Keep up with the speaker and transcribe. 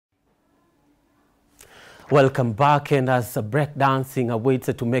Welcome back, and as breakdancing awaits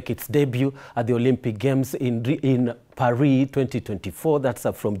to make its debut at the Olympic Games in Paris 2024, that's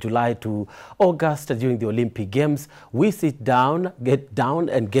from July to August during the Olympic Games, we sit down, get down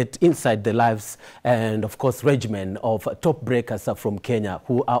and get inside the lives and of course regimen of top breakers from Kenya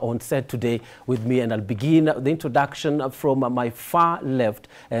who are on set today with me, and I'll begin the introduction from my far left,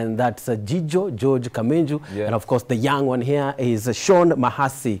 and that's Jijo George Kamenju, and of course the young one here is Sean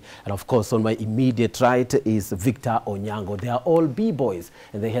Mahasi, and of course on my immediate right is Victor Onyango. They are all B-boys,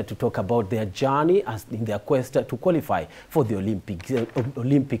 and they're here to talk about their journey as in their quest to qualify for the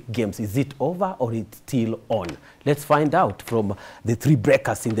Olympic Games. Is it over or it's still on? Let's find out from the three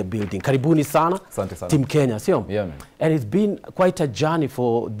breakers in the building. Karibuni sana. Asante sana. Team Kenya, sio? Yeah, man. And it's been quite a journey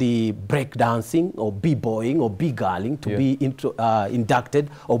for the breakdancing or b-boying or b-girling to be inducted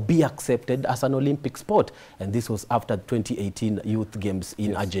or be accepted as an Olympic sport. And this was after 2018 Youth Games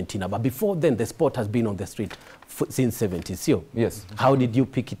in Argentina. But before then, the sport has been on the street since 70s, sio? Yes. How did you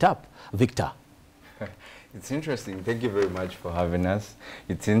pick it up, Victor? It's interesting. Thank you very much for having us.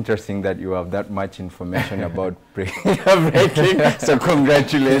 It's interesting that you have that much information about breaking. So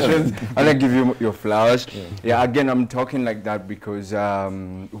congratulations. I want to give you your flowers. Yeah, again, I'm talking like that because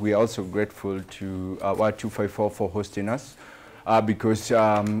we're also grateful to Y254 for hosting us. Because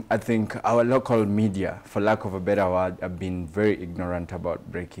I think our local media, for lack of a better word, have been very ignorant about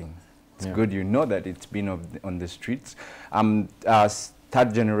breaking. It's good you know that it's been on the streets.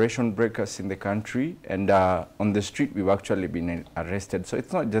 Third generation breakers in the country, and on the street we've actually been arrested. So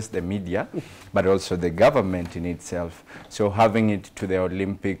it's not just the media, but also the government in itself. So having it to the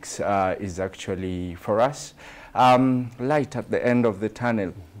Olympics is actually, for us, light at the end of the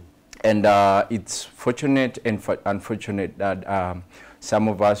tunnel. And it's fortunate and unfortunate that some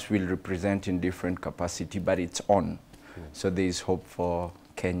of us will represent in different capacity, but it's on. So there is hope for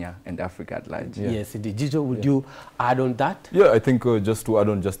Kenya and Africa at large. Yes, indeed. Jijo, would you add on that? Yeah, I think just to add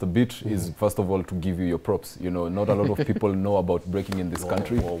on just a bit is, first of all, to give you your props. You know, not a lot of people know about breaking in this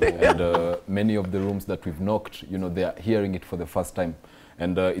country. And many of the rooms that we've knocked, you know, they are hearing it for the first time.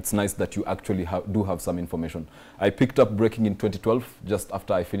 And it's nice that you actually do have some information. I picked up breaking in 2012, just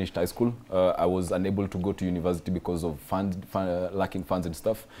after I finished high school. I was unable to go to university because of lacking funds and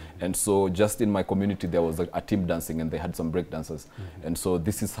stuff. And so just in my community, there was a team dancing and they had some break dancers. And so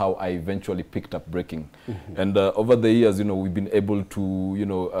this is how I eventually picked up breaking. And over the years, you know, we've been able to, you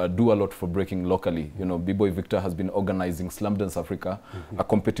know, do a lot for breaking locally. You know, B-Boy Victor has been organizing Slam Dance Africa, a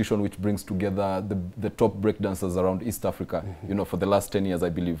competition which brings together the top break dancers around East Africa. You know, for the last 10 years, I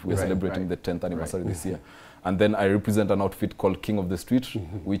believe. We're celebrating the 10th anniversary this year. And then I represent an outfit called King of the Street,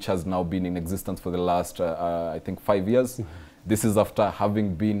 which has now been in existence for the last, I think, 5 years. This is after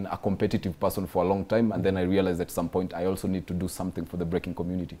having been a competitive person for a long time, and then I realized at some point I also need to do something for the breaking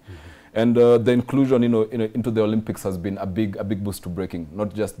community. And the inclusion, you know, into the Olympics has been a big boost to breaking,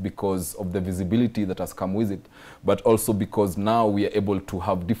 not just because of the visibility that has come with it, but also because now we are able to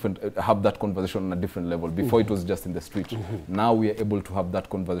have that conversation on a different level. Before it was just in the street. Now we are able to have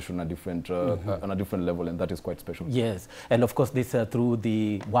that conversation on a different level, and that is quite special. Yes, and of course this through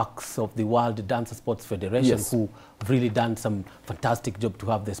the works of the World Dance Sports Federation, who have really done some fantastic job to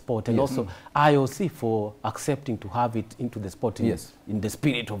have the sport, and also IOC for accepting to have it into the sport in the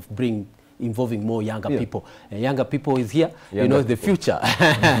spirit of involving more younger people. And younger people is here, you know, the future.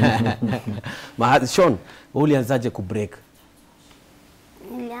 Sean, ulianzaje kubreak?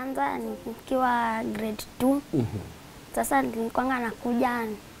 Nilianza nikiwa grade 2. Sasa nilikuwa nakuja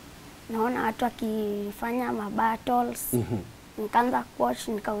naona watu wakifanya battles. Nikaanza coach,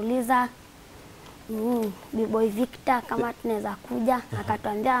 nikauliza B-Boy Victor kama tunaweza kuja,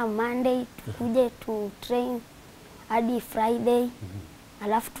 akatuambia Monday tukuje to train hadi Friday.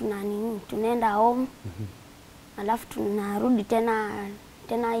 Alafu tunaenda home. Alafu tunarudi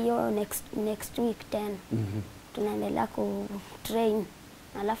tena hiyo next week tena. Tunaendelea ku train.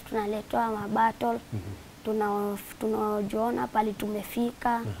 Alafu tunaletwa battle. Tunajiona pale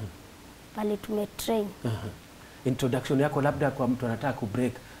tumefika. Pale tumetrain. Introduction yako labda kwa mtu anataka ku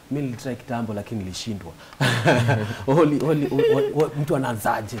break. Mimi nilitry kitambo lakini nilishindwa. Mtu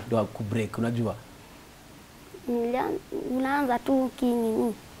anaanzaje ndio ku break, unajua? Unaanza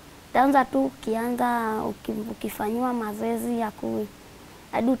tu ukianza ukifanywa mazoezi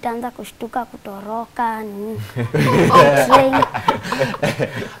hadi utaanza kushtuka kutoroka nini. Touchline.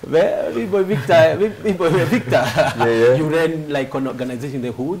 Big boy Victor, you ran like an organization in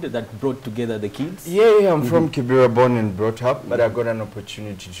the hood that brought together the kids? Yeah, I'm from Kibera, born and brought up, but I got an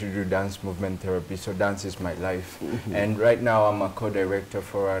opportunity to do dance movement therapy, so dance is my life. And right now I'm a co-director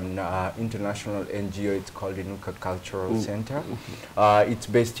for an international NGO. It's called Inuka Cultural Center. It's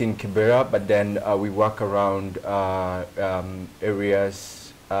based in Kibera, but then we work around areas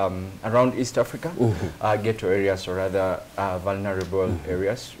around East Africa, ghetto areas, or rather vulnerable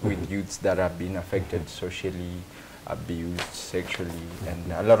areas with youths that have been affected socially, abused sexually,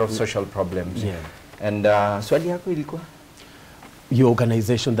 and a lot of social problems. Yeah. And swali yako ilikuwa? Your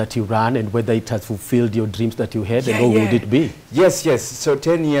organization that you run, and whether it has fulfilled your dreams that you had, and how would it be? Yes. So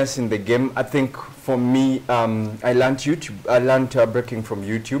 10 years in the game. I think for me, I learned YouTube. I learned breaking from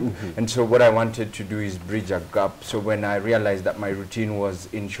YouTube, and so what I wanted to do is bridge a gap. So when I realized that my routine was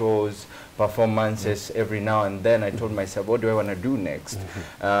in shows, performances every now and then, I told myself, what do I want to do next?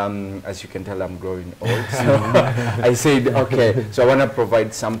 As you can tell, I'm growing old. So I said, okay, so I want to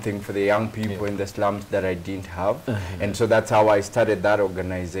provide something for the young people in the slums that I didn't have. And so that's how I started that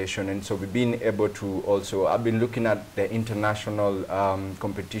organization. And so we've been able to also, I've been looking at the international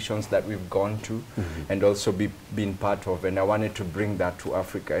competitions that we've gone to and also been part of. And I wanted to bring that to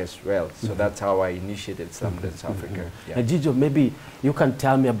Africa as well. So that's how I initiated Slum Dance Africa. And Gijo, maybe you can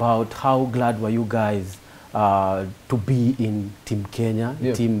tell me about how glad were you guys to be in Team Kenya,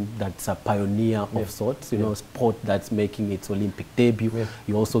 team that's a pioneer of sorts, you know, sport that's making its Olympic debut.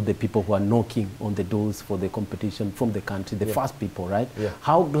 You're also the people who are knocking on the doors for the competition from the country, the first people, right?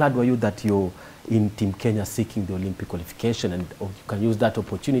 How glad were you that you're in Team Kenya seeking the Olympic qualification? And you can use that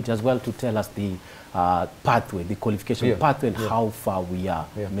opportunity as well to tell us the pathway, the qualification pathway, and how far we are.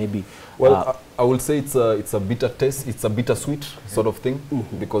 Maybe. Well, I will say it's a bitter taste, it's a bittersweet sort of thing,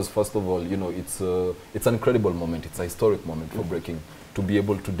 because first of all, you know, it's an incredible moment, it's a historic moment for breaking to be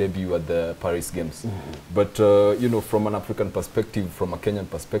able to debut at the Paris Games. But you know, from an African perspective, from a Kenyan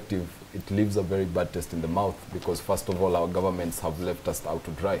perspective, it leaves a very bad taste in the mouth, because first of all, our governments have left us out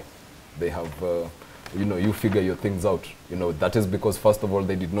to dry. They have, you know, you figure your things out. You know, that is because first of all,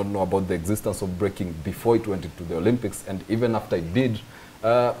 they did not know about the existence of breaking before it went into the Olympics, and even after it did,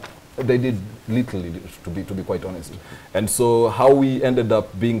 they did little, to be quite honest. And so how we ended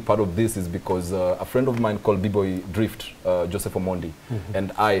up being part of this is because a friend of mine called B-Boy Drift, Joseph Omondi,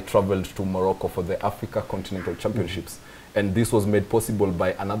 and I traveled to Morocco for the Africa Continental Championships. And this was made possible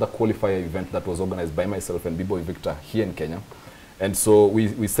by another qualifier event that was organized by myself and B-Boy Victor here in Kenya. And so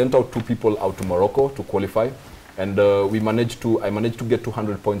we sent out 2 people out to Morocco to qualify. And I managed to get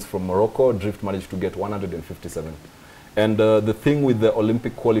 200 points from Morocco. Drift managed to get 157. And the thing with the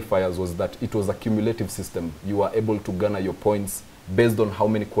Olympic qualifiers was that it was a cumulative system. You were able to garner your points based on how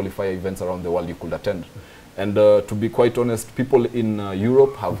many qualifier events around the world you could attend. And to be quite honest, people in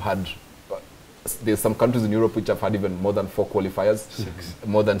Europe have had, there's some countries in Europe which have had even more than 4 qualifiers,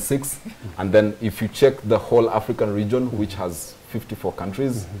 more than 6. And then if you check the whole African region, which has 54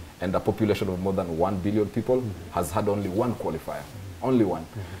 countries and a population of more than 1 billion people, has had only 1 qualifier. Only 1.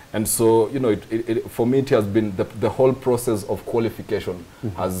 And so, you know, for me, it has been the whole process of qualification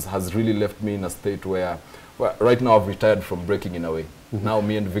has really left me in a state where, well, right now I've retired from breaking in a way. Now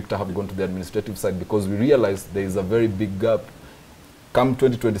me and Victor have gone to the administrative side because we realized there is a very big gap. Come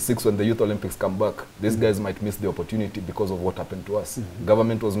 2026, when the Youth Olympics come back, these guys might miss the opportunity because of what happened to us.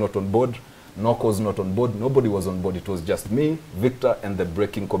 Government was not on board. NOC was not on board. Nobody was on board. It was just me, Victor, and the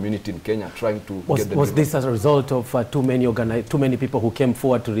breaking community in Kenya trying to get the... Was this as a result of too many people who came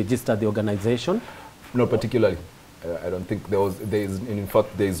forward to register the organization? No, particularly. I don't think in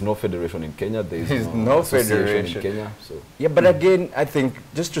fact, there is no federation in Kenya. There is no federation in Kenya. So. Yeah, but again, I think,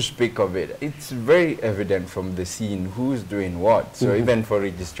 just to speak of it, it's very evident from the scene who's doing what. So even for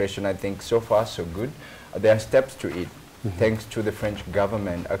registration, I think so far so good. There are steps to it. Thanks to the French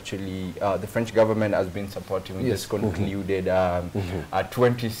government, actually, the French government has been supporting. We just concluded a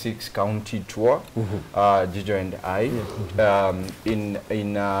 26 county tour, Gijo and I,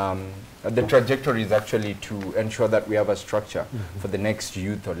 the trajectory is actually to ensure that we have a structure for the next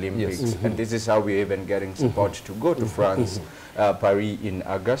Youth Olympics. And this is how we're even getting support to go to France, Paris in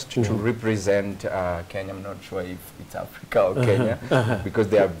August, to represent Kenya. I'm not sure if it's Africa or Kenya, because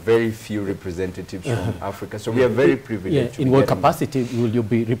there are very few representatives from Africa. So we are very privileged. In what capacity will you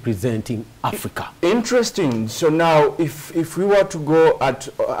be representing Africa? Interesting. So now, if we were to go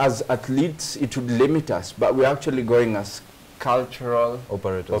as athletes, it would limit us, but we're actually going as cultural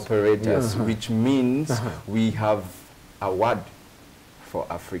operators, which means we have a word for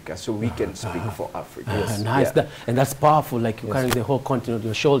Africa, so we can speak for Africa. Nice. And that's powerful, like you're carrying the whole continent on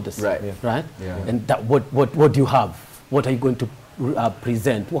your shoulders. Right. Right? Yeah. And that, what do you have? What are you going to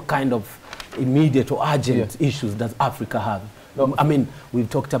present? What kind of immediate or urgent issues does Africa have? I mean, we've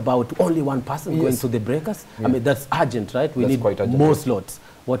talked about only one person going to the breakers. I mean, that's urgent, right? We need more slots.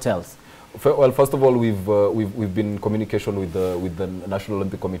 What else? Well, first of all, we've been in communication with the National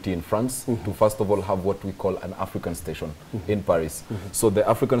Olympic Committee in France to first of all have what we call an African station in Paris. So the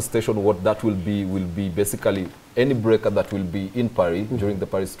African station, what that will be basically any breaker that will be in Paris during the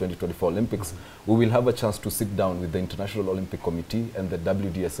Paris 2024 Olympics. We will have a chance to sit down with the International Olympic Committee and the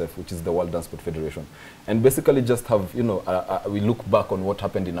WDSF, which is the World Dance Sport Federation, and basically just have, you know, we look back on what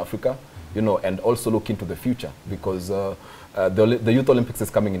happened in Africa, you know, and also look into the future, because the Youth Olympics is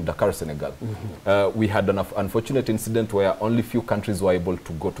coming in Dakar, Senegal. We had an unfortunate incident where only few countries were able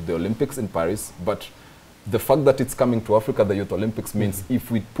to go to the Olympics in Paris, but the fact that it's coming to Africa, the Youth Olympics, means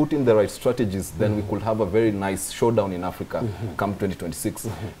if we put in the right strategies, then we could have a very nice showdown in Africa come 2026.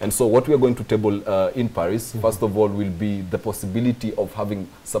 And so what we are going to table in Paris, first of all, will be the possibility of having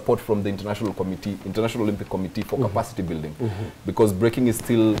support from the International Olympic Committee for capacity building. Because breaking is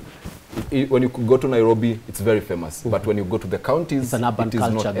still, when you go to Nairobi, it's very famous. But when you go to the counties, it is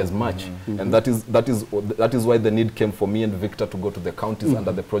not as much. And that is why the need came for me and Victor to go to the counties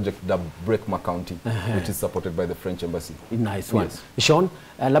under the project Break My County, which is supported by the French Embassy. Nice one. Yes. Sean,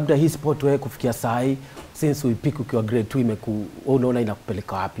 labda hii sport wewe kufikia sahi, since uipiki ukiwa grade 2 unaona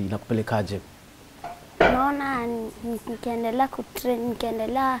inakupeleka wapi, inakupelekaje? Naona nikiendelea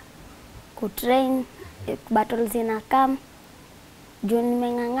kutrain battles zinakam. Juu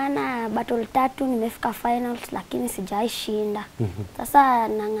nimeng'ang'ana battle 3 nimefika finals lakini sijaishinda. Sasa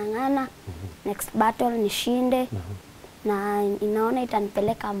nang'ang'ana next battle nishinde na inaona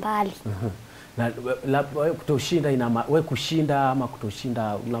itanipeleka mbali. Na wewe kutoshinda wewe kushinda ama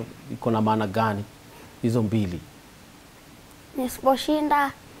kutoshinda iko na maana gani hizo mbili?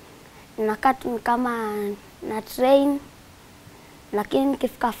 Nisiposhinda nakati ni kama na train, lakini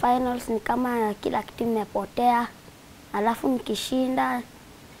nikifika finals ni kama kila kitu imepotea. Alafu nikishinda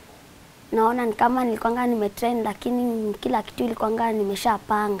naona ni kama nilikuwa nimetrain lakini kila kitu ilikuwa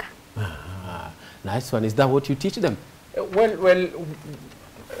nimeshapanga. Nice one. Is that what you teach them? Well,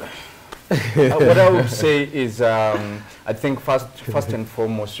 what I would say is, I think first and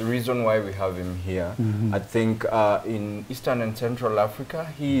foremost, the reason why we have him here, I think in Eastern and Central Africa,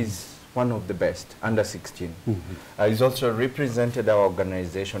 he is one of the best, under 16. He's also represented our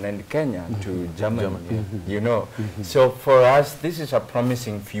organization in Kenya to Germany, you know. So for us, this is a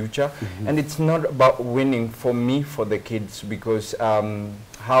promising future, and it's not about winning for me, for the kids, because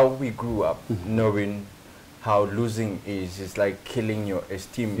how we grew up knowing how losing is like killing your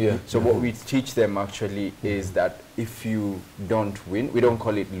esteem. So what we teach them actually is that if you don't win, we don't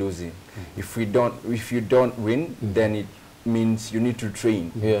call it losing. If you don't win, then it means you need to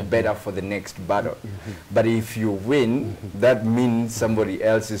train better for the next battle. But if you win, that means somebody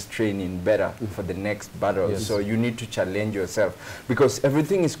else is training better for the next battle. So you need to challenge yourself, because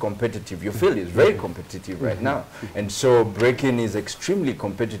everything is competitive. Your field is very competitive right now, and so breaking is extremely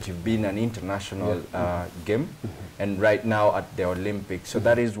competitive, being an international game, and right now at the Olympics. So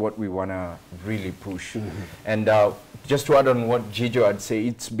that is what we want to really push. And just to add on what Gijo had said,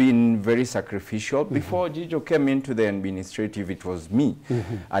 it's been very sacrificial. Before Gijo came into the administrative, it was me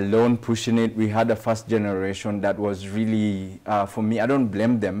alone pushing it. We had a first generation that was really, for me, I don't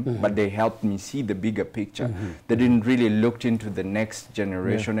blame them, but they helped me see the bigger picture. They didn't really look into the next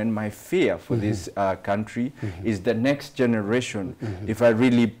generation. And my fear for this country is the next generation, if I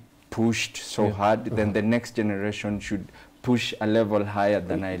really pushed so hard, then the next generation should push a level higher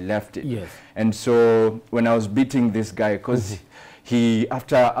than I left it. And so when I was beating this guy, because he,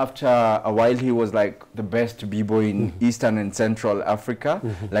 after a while, he was like the best b-boy in Eastern and Central Africa,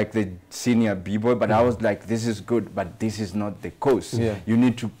 like the senior b-boy, but I was like, this is good, but this is not the course. You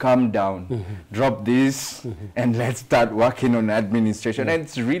need to calm down, drop this, and let's start working on administration. And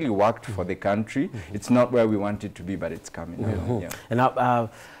it's really worked for the country. It's not where we want it to be, but it's coming. And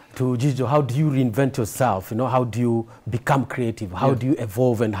to Gijo, how do you reinvent yourself? You know, how do you become creative? How do you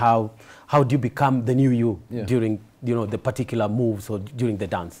evolve, and how do you become the new you during, you know, the particular moves or during the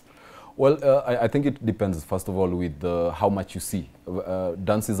dance? Well, I think it depends, first of all, with how much you see.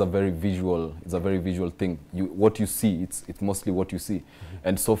 Dance is a very visual, thing. What you see, it's mostly what you see.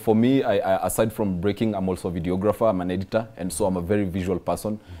 And so for me, aside from breaking, I'm also a videographer, I'm an editor, and so I'm a very visual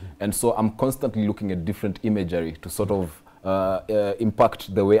person. And so I'm constantly looking at different imagery to sort of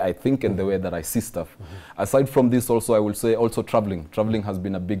impact the way I think and the way that I see stuff. Aside from this, also I will say also traveling. Traveling has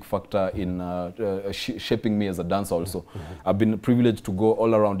been a big factor in shaping me as a dancer also. I've been privileged to go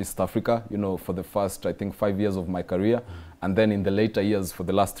all around East Africa, you know, for the first, I think, 5 years of my career. And then in the later years, for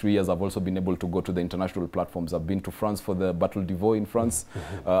the last 3 years, I've also been able to go to the international platforms. I've been to France for the Battle d'Ivaux in France.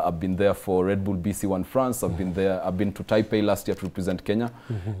 I've been there for Red Bull BC1 France. I've been to Taipei last year to represent Kenya.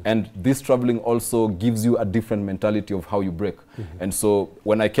 And this traveling also gives you a different mentality of how you break. And so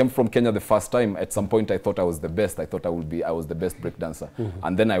when I came from Kenya the first time, at some point I thought I was the best. I thought I was the best break dancer.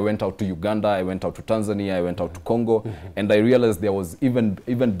 And then I went out to Uganda, I went out to Tanzania, I went out to Congo, and I realized there was even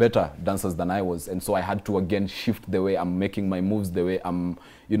better dancers than I was. And so I had to again shift the way I'm making my moves, the way I'm,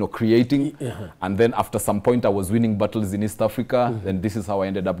 you know, creating. And then after some point I was winning battles in East Africa, and this is how I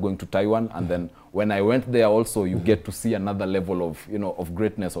ended up going to Taiwan. And then when I went there also, you get to see another level of, you know, of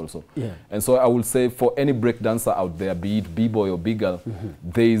greatness also. And so I will say for any break dancer out there, be it b-boy or b-girl,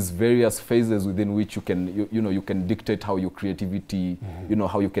 there is various phases within which you can, you know, you can dictate how your creativity, you know,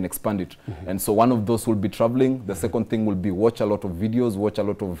 how you can expand it. And so one of those will be traveling. The second thing will be watch a lot of videos, watch a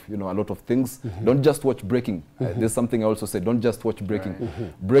lot of, you know, a lot of things. Don't just watch breaking. There's something I also say, don't just watch breaking.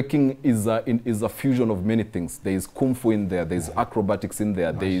 Breaking is a fusion of many things. There is kung fu in there, there is acrobatics in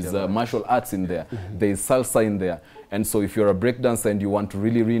there, there is martial arts in there, there is salsa in there. And so if you're a break dancer and you want to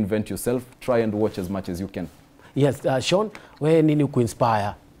really reinvent yourself, try and watch as much as you can. Yes, Sean, wewe nini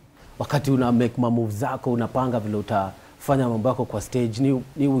kuinspire wakati una make moves zako, unapanga vile utafanya mambo yako kwa stage,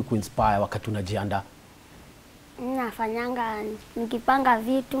 ni kuinspire wakati unajiandaa? Nafanyanga nikipanga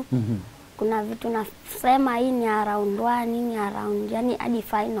vitu, kuna vitu nasema hii ni round 1, hii ni round, yani hadi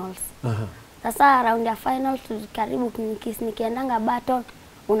finals. Sasa round ya finals karibu nikiendanga battle,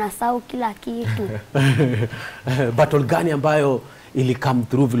 unasahau kila kitu. Battle gani ambayo ili come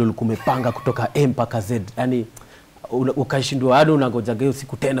through vile ulikuwa umepanga kutoka A mpaka Z? Yani ukashindwa hadi unangoja hiyo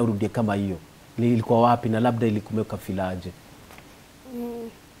siku tena urudie kama hiyo. Ilikuwa wapi na labda ilikumeka filaje?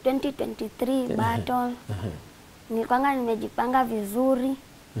 2023 battle. Nilikuwa nimejipanga vizuri.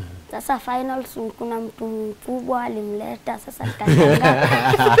 Sasa finals kuna mtu mkubwa alimleta, sasa nikashanga.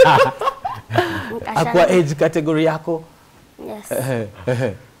 Akwa age category yako? Yes.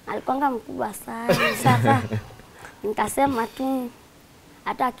 Alikuwa mkubwa sana. Sasa nikasema tu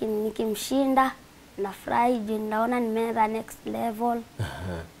hata nikimshinda nafurahi, naona nimeenda next level.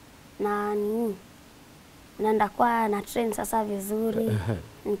 Na naenda kwa na train sasa vizuri.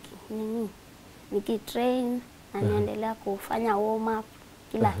 Nikitrain na niendelea kufanya warm up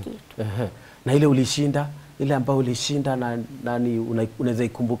kila kitu. Na ile ulishinda, ile ambayo ulishinda na nani unaweza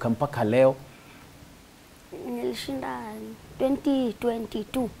ikumbuka mpaka leo? Nilishinda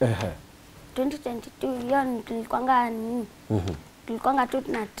 2022. 2022 hiyo tulikuanga tu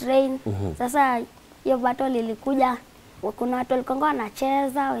na train. Sasa hiyo battle ilikuja, kuna watu walikuwa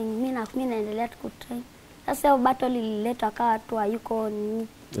wanacheza, mimi naendelea kutrain. Sasa hiyo battle ililetwa kwa watu hayuko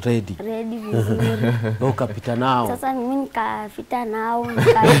ready vizuri. Ukapita nao. Sasa mimi nikapita nao,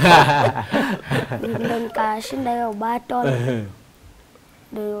 ndio nikashinda hiyo battle.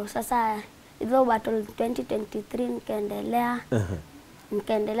 Ndio sasa hizo battle 2023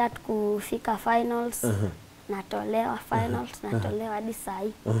 nikaendelea kufika finals. Natolewa finals, natolewa hadi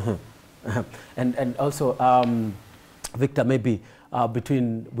sahi. And also Victor, maybe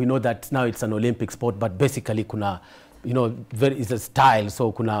between, we know that now it's an Olympic sport, but basically kuna, you know, it's a style,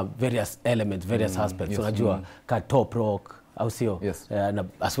 so kuna various elements, various aspects. So unajua ka top rock, au sio? Yes.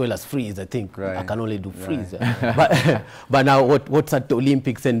 As well as freeze, I think. Right. I can only do freeze. But now what's at the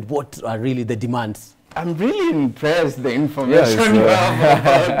Olympics and what are really the demands? I'm really impressed the information you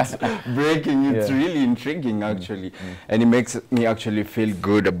have about breaking. It's really intriguing actually. And it makes me actually feel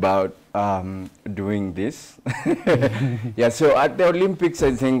good about doing this. Yeah, so at the Olympics,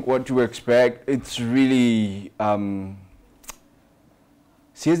 I think what to expect, it's really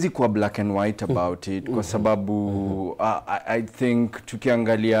siwezi kuwa black and white about it kwa sababu I think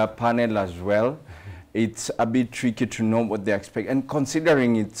tukiangalia panel as well, it's a bit tricky to know what they expect, and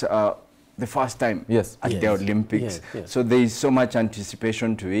considering it's the first time at the Olympics. So there is so much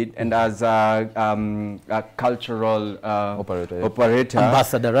anticipation to it. And as a cultural operator,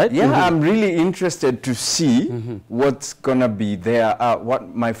 ambassador, right? Yeah, I'm really interested to see what's gonna be there.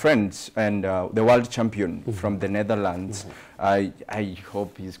 What my friends and the world champion from the Netherlands, I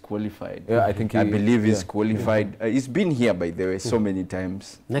hope he's qualified. Yeah, I think I believe he's qualified. He's been here, by the way, so many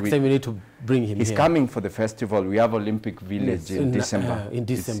times. Next time we need to bring him. He's coming for the festival. We have Olympic Village in December. In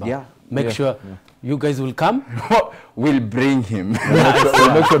December. Make sure you guys will come. We'll bring him.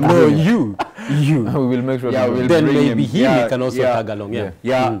 We'll make sure. No, you. you. We will make sure. Yeah, to we'll Then bring maybe him. he can also tag along. Yeah.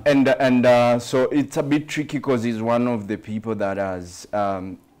 Yeah, and so it's a bit tricky because he's one of the people that has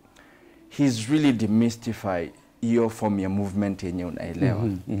he's really demystified hiyo form ya movement yenye unaelewa.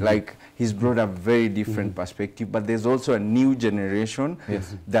 Like he's brought a very different perspective, but there's also a new generation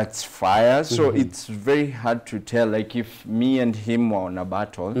that's fire. So it's very hard to tell. Like if me and him were on a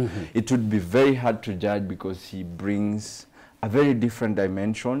battle, it would be very hard to judge because he brings a very different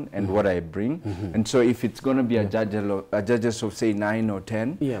dimension and what I bring. And so if it's going to be a judges of say 9 or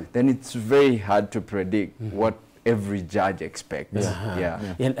 10, then it's very hard to predict what every judge expects.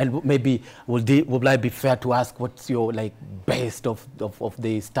 And maybe will I be fair to ask what's your like best of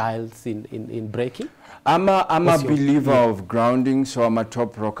the styles in breaking? I'm a believer of grounding, so I'm a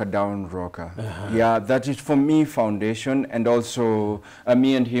top rocker, down rocker. Yeah, that is for me foundation, and also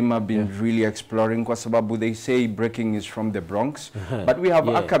me and him have been really exploring kwa sababu they say breaking is from the Bronx, but we have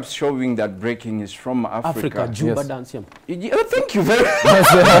archives showing that breaking is from Africa. Juba dance. Thank you very much.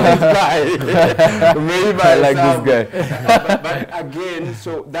 I like this guy. But again,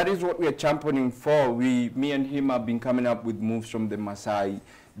 so that is what we are championing for. Me and him have been coming up with moves from the Maasai,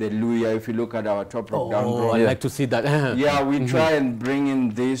 the Luya. If you look at our top rock down rock, I like to see that. Yeah, we try and bring in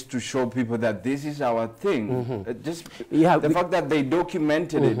this to show people that this is our thing. Just the fact that they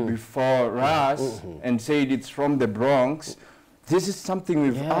documented it before us and said it's from the Bronx. This is something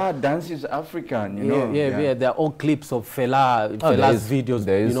we've dance is African, you know. There are all clips of Fela's videos,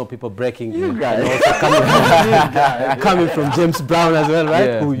 you know, people breaking. You guys. And also coming from James Brown as well,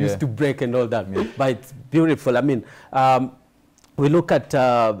 right? Who used to break and all that. But it's beautiful. I mean, we look at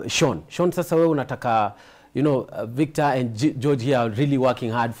Sean. Sean, sasa wewe unataka, you know, Victor and George here are really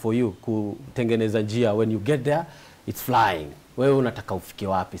working hard for you kutengeneza njia. When you get there, it's flying. Wewe unataka ufike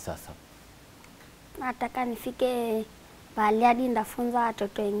wapi sasa? Nataka nifike pahali hadi ndafunza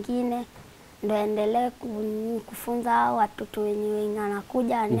watoto wengine, ndo endelee kufunza hao watoto wenye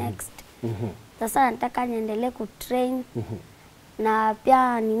wanakuja next. Sasa nataka niendelee kutrain na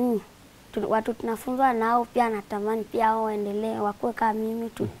pia watu tunafunzwa nao pia natamani pia hao waendelee wakuwe kama mimi,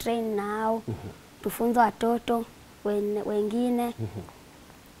 tu train nao, tufunze watoto wengine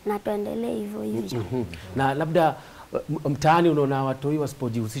na tuendelee hivyo hivyo. Na labda mtaani unaona watu hii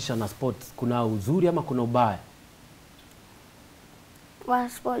wasipojihusisha na sports, kuna uzuri ama kuna ubaya?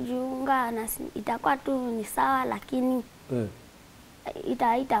 Wasipojiunga na itakuwa tu ni sawa, lakini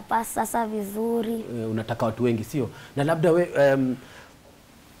itapasa sasa vizuri. Unataka watu wengi sio? Na labda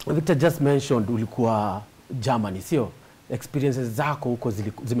Victor just mentioned ulikuwa Germany sio? Experiences zako huko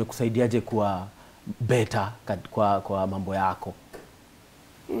zimekusaidiaje kuwa better kwa mambo yako?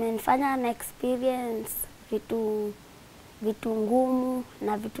 Imenifanya na experience vitu ngumu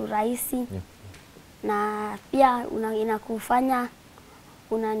na vitu rahisi. Na pia inakufanya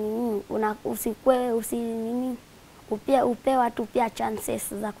upe watu pia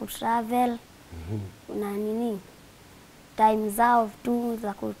chances za kutravel. Time zao tu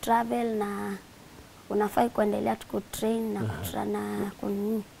za kutravel, na unafai kuendelea kutrain na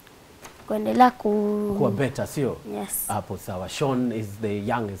kuendelea kuwa better sio? Yes. Hapo sawa. Sean is the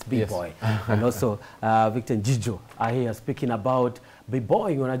youngest b-boy. And also Victor Njijo are here speaking about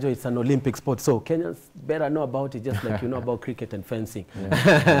b-boying. Unajua it's an Olympic sport, so Kenyans better know about it just like you know about cricket and fencing.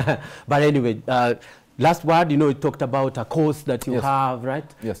 But anyway, last word, you know, you talked about a course that you have,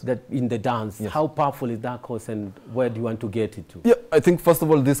 right? Yes. That in the dance. How powerful is that course, and where do you want to get it to? Yeah, I think first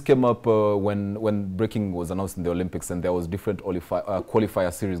of all, this came up when breaking was announced in the Olympics, and there was different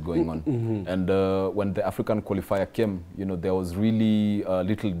qualifier series going on. And when the African qualifier came, you know, there was really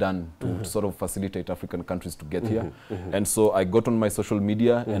little done to sort of facilitate African countries to get here. And so I got on my social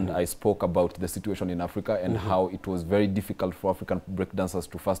media and I spoke about the situation in Africa and how it was very difficult for African breakdancers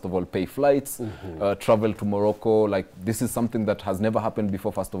to first of all pay flights, travel to Morocco. Like, this is something that has never happened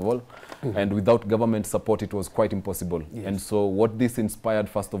before, first of all. And without government support, it was quite impossible. And so what this inspired,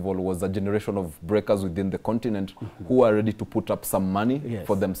 first of all, was a generation of breakers within the continent who are ready to put up some money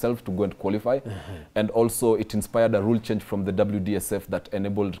for themselves to go and qualify. And also it inspired a rule change from the WDSF that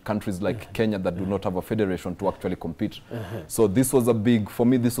enabled countries like Kenya that do not have a federation to actually compete. So this was for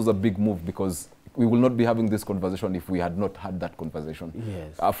me, this was a big move, because we will not be having this conversation if we had not had that conversation.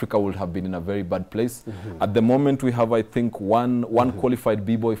 Africa would have been in a very bad place. At the moment, we have, I think, one qualified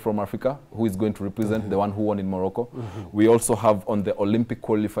b-boy from Africa who is going to represent the one who won in Morocco. We also have on the Olympic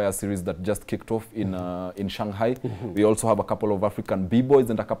qualifier series that just kicked off in Shanghai. We also have a couple of African b-boys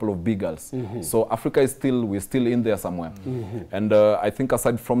and a couple of b-girls. So Africa is we're still in there somewhere. And I think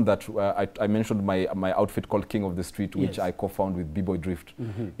aside from that, I mentioned my outfit called King of the Street, which I co-found with B-Boy Drift.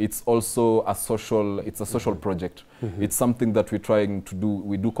 It's also a social social project. It's something that we're trying to do.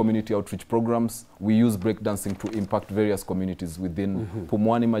 We do community outreach programs. We use breakdancing to impact various communities within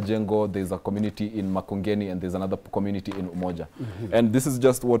Pumwani Majengo. There's a community in Makongeni, and there's another community in Umoja. And this is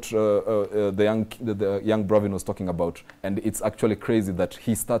just what the young Bravin was talking about. And it's actually crazy that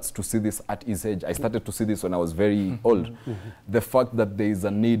he starts to see this at his age. I started to see this when I was very old. The fact that there is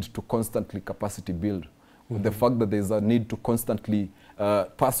a need to constantly capacity build. The fact that there's a need to constantly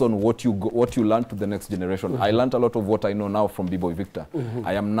pass on what you learn to the next generation. I learned a lot of what I know now from B-Boy Victor.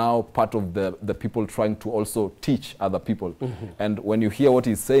 I am now part of the people trying to also teach other people. And when you hear what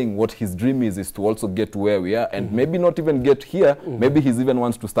he's saying, what his dream is to also get to where we are, and maybe not even get here, maybe he's even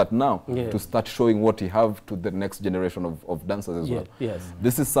wants to start now, to start showing what he have to the next generation of dancers as well. Yes.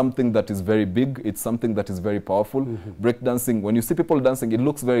 This is something that is very big. It's something that is very powerful. Breakdancing, when you see people dancing, it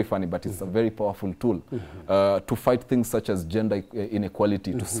looks very funny, but it's a very powerful tool to fight things such as gender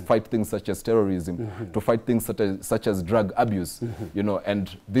inequality, to fight things such as terrorism, to fight things such as drug abuse, you know,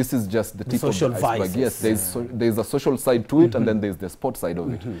 and this is just the tip of the iceberg. Yes, there's a social side to it, and then there's the sport side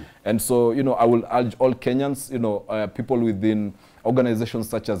of it. And so, you know, I will urge all Kenyans, you know, people within organizations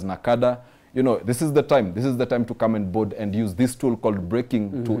such as NACADA, you know, this is the time. This is the time to come on board and use this tool called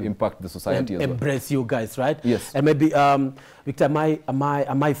breaking to impact the society as well. Embrace you guys, right? Yes. And maybe, Victor, am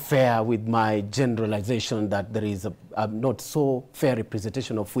I fair with my generalization that there is a not so fair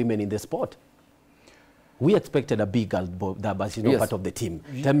representation of women in the sport? We expected a big girl, but she's not part of the team.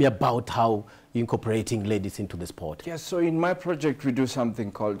 Tell me about how you're incorporating ladies into the sport. Yes, so in my project, we do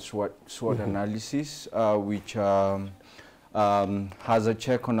something called SWOT analysis, which has a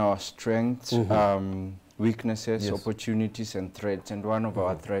check on our strengths, weaknesses, opportunities, and threats. And one of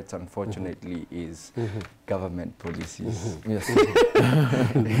our threats, unfortunately, is government policies. Yes.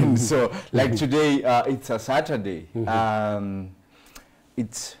 And so, like today, it's a Saturday.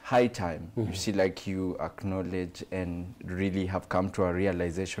 It's high time. You see, like, you acknowledge and really have come to a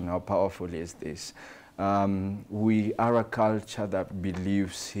realization how powerful is this. We are a culture that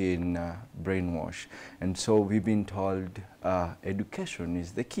believes in brainwash, and so we've been told education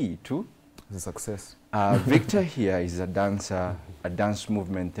is the key to the success. Victor here is a dancer, a dance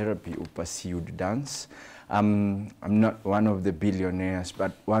movement therapy who pursued dance. I'm not one of the billionaires,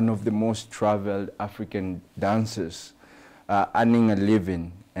 but one of the most traveled African dancers, earning a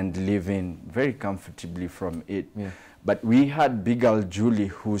living and living very comfortably from it. But we had big girl Julie,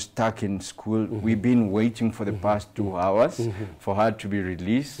 who's stuck in school. We've been waiting for the past 2 hours for her to be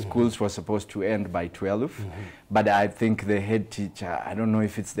released. Schools were supposed to end by 12. But I think the head teacher, I don't know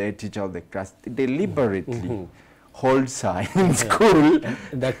if it's the head teacher or the class, deliberately holds her in school.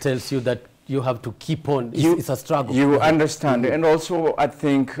 That tells you that you have to keep on. It's a struggle. You understand. And also, I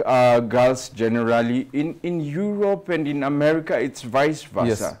think girls generally, in Europe and in America, it's vice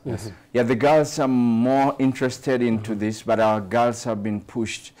versa. Yes. Yeah, the girls are more interested into this, but our girls have been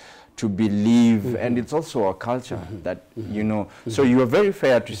pushed to believe, and it's also a culture that, you know, so you are very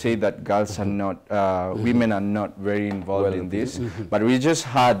fair to say that girls are not, women are not very involved in this, but we just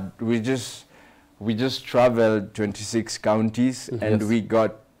traveled 26 counties, and we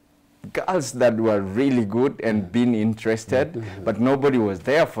got girls that were really good and being interested, but nobody was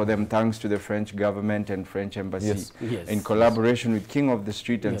there for them, thanks to the French government and French embassy in collaboration with King of the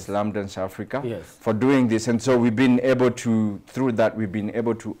Street and Slam Dance Africa for doing this. And so we've been able to, through that, we've been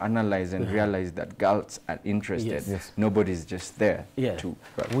able to analyze and realize that girls are interested. Nobody's just there to...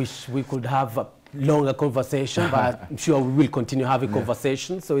 Wish we could have a longer conversation, but I'm sure we will continue having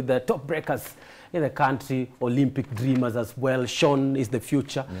conversations. So with the top breakers in the country, Olympic dreamers as well. Sean is the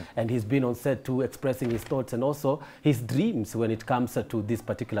future, and he's been on set too, expressing his thoughts and also his dreams when it comes to this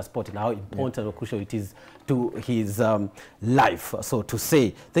particular sport and how important or crucial it is to his life. So to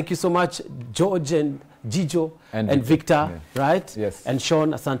say, thank you so much, George and Jijo and Victor, right? Yes. And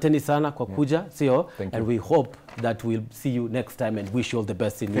Sean, asanteni sana kwa kuja, sio? And we hope that we'll see you next time and wish you all the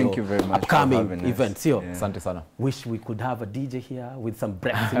best in your upcoming event, sio? Asante sana. Wish we could have a DJ here with some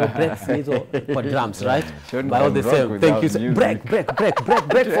breaks, you know, breaks for drums, right? By all the same, thank you.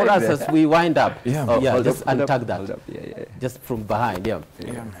 Break for us as we wind up. Just untag that. Just from behind,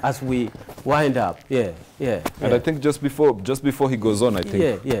 as we wind up, And I think just before he goes on, I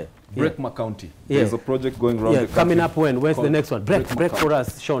think Breakma County. There's a project going around the country. Coming up when? Where's the next one? Break for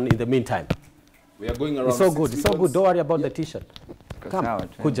us, Sean, in the meantime. We are going around. It's so good. It's so good. Don't worry about the t-shirt. Come.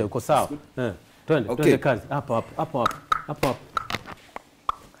 Kuja, uko sawa. Twende kazi. Up.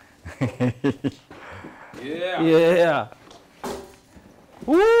 Yeah.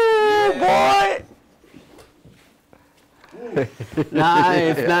 Woo, boy.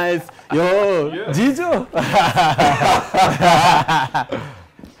 Nice. Yo, Jijo.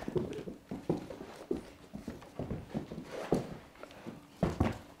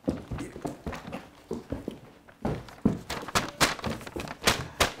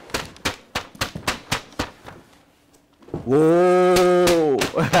 Whoa!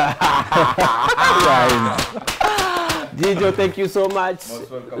 Gijo, thank you so much.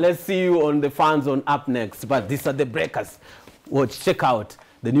 Let's see you on the Fans on up next. But these are the breakers. Watch, check out.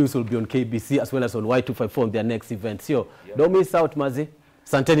 The news will be on KBC as well as on Y254 on their next events. Yo, don't miss out, Mazi.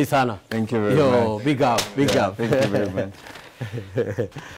 Santeni sana. Thank you very much. Yo, big up, big up. Thank you very much.